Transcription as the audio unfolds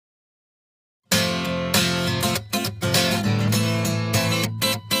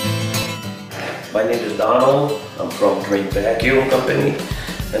My name is Domel. I'm from Green Vacuum Company,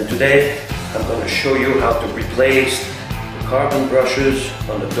 and today I'm going to show you how to replace the carbon brushes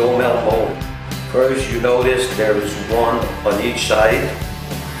on the Domel motor. First, you notice there is one on each side.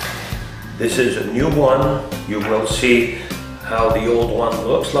 This is a new one. You will see how the old one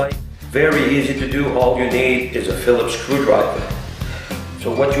looks like. Very easy to do. All you need is a Phillips screwdriver.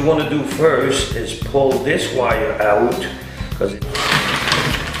 So what you want to do first is pull this wire out, because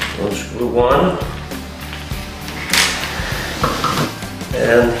unscrew one,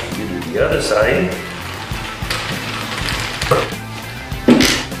 and you do the other side.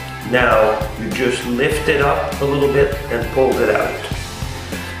 Now you just lift it up a little bit and pull it out.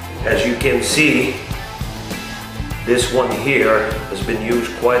 As you can see, this one here has been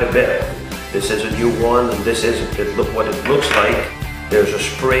used quite a bit. This is a new one, and this isn't. Look what it looks like. There's a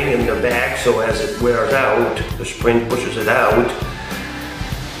spring in the back, so as it wears out, the spring pushes it out.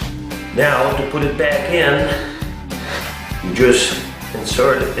 Now, to put it back in, you just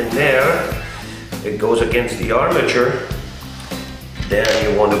insert it in there. It goes against the armature. Then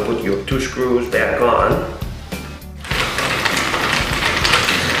you want to put your two screws back on.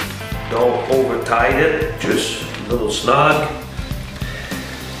 Don't over tight it, just a little snug.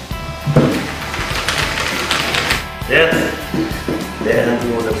 Then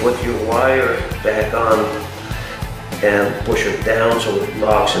you want to put your wire back on and push it down so it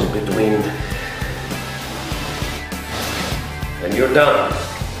locks in between. And you're done.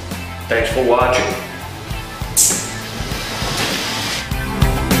 Thanks for watching.